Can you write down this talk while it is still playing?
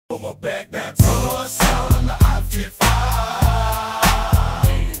My back toss out on the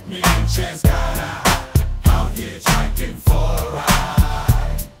I-55. Me and Chance Gana out here hitchiking for a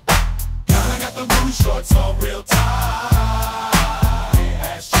ride. Gana got the blue shorts on real tight.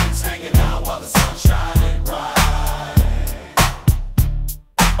 Ass cheeks hanging out while the sun's shining bright.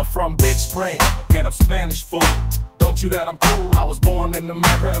 I'm from Big Spring and I'm Spanish food. Don't you that I'm cool? I was born in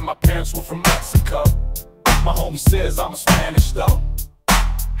America and my parents were from Mexico. My homie says I'm a Spanish though.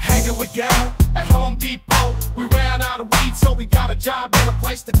 Hanging with Gana at Home Depot. We ran out of weed, so we got a job and a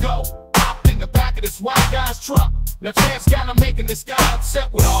place to go. Hopped in the back of this white guy's truck. Now Chance Gana making this guy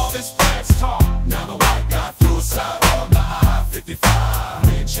upset with all this fast talk. Now the white guy threw us out on the I-55.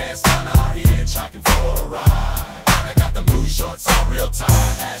 Me and Chance Gana out here hitchiking for a ride. I got the blue shorts on real tight.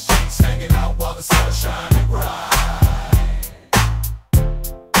 Ass cheeks hanging out while the sun's shining bright.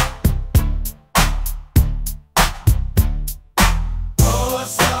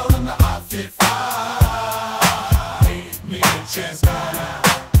 Me and Chance Gana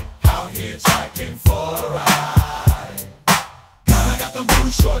out here hitchiking for a ride. Gana got the blue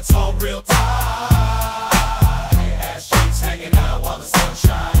shorts on real tight. Ass cheeks hanging out while the sun's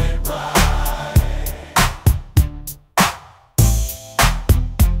shining bright.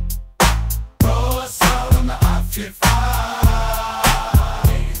 Throw us out on the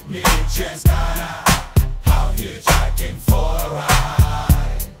I-55. Me and Chance Gana out here hitchiking for a ride.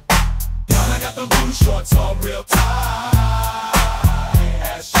 Got the blue shorts on real tight.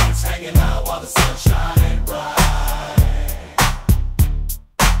 Ass cheeks hanging out while the sun's shining bright.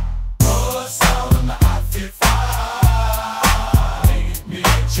 Throw us out on the I-55. Me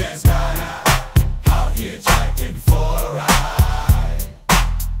and Chance Gana out here hitchiking for a ride.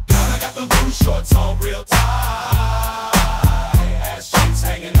 Gana got the blue shorts on real tight. Ass cheeks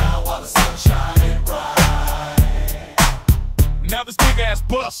hanging out while the sun's shining bright. Now this big ass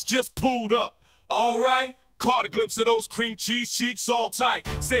bus just pulled up. Alright, caught a glimpse of those cream cheese cheeks all tight.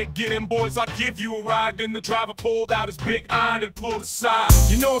 Said, get in boys, I'll give you a ride. Then the driver pulled out his big iron and pulled aside.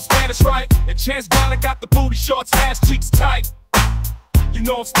 You know I'm Spanish, right? And Chance Gana got the booty shorts, ass cheeks tight. You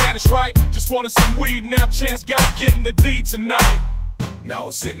know I'm Spanish, right? Just wanted some weed, now Chance Gana getting the D tonight. Now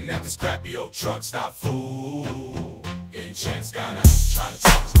I'm sitting at this crappy old truck stop fool. And Chance Gana trying to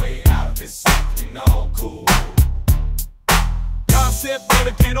talk his way out of this something all cool. God said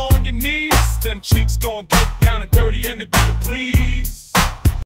better get on your knees. Them cheeks gon' get down and dirty and the beat please.